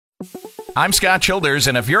I'm Scott Childers,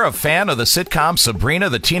 and if you're a fan of the sitcom Sabrina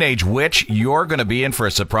the Teenage Witch, you're going to be in for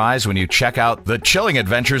a surprise when you check out The Chilling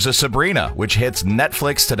Adventures of Sabrina, which hits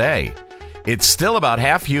Netflix today. It's still about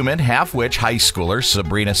half-human, half-witch high schooler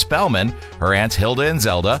Sabrina Spellman, her aunts Hilda and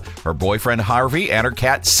Zelda, her boyfriend Harvey, and her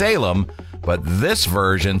cat Salem, but this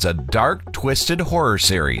version's a dark, twisted horror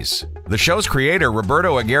series. The show's creator,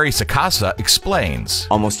 Roberto Aguirre Sacasa, explains.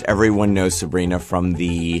 Almost everyone knows Sabrina from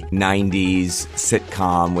the 90s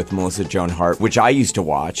sitcom with Melissa Joan Hart, which I used to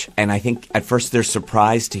watch. And I think at first they're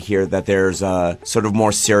surprised to hear that there's a sort of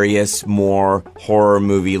more serious, more horror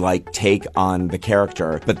movie-like take on the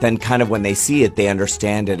character. But then kind of when they see it, they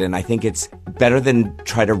understand it. And I think it's better than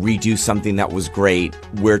try to redo something that was great.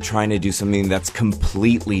 We're trying to do something that's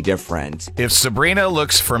completely different. If Sabrina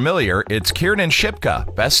looks familiar, it's Kiernan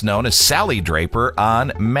Shipka, best known as Sally Draper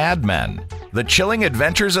on Mad Men. The Chilling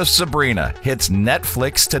Adventures of Sabrina hits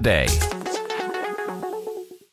Netflix today.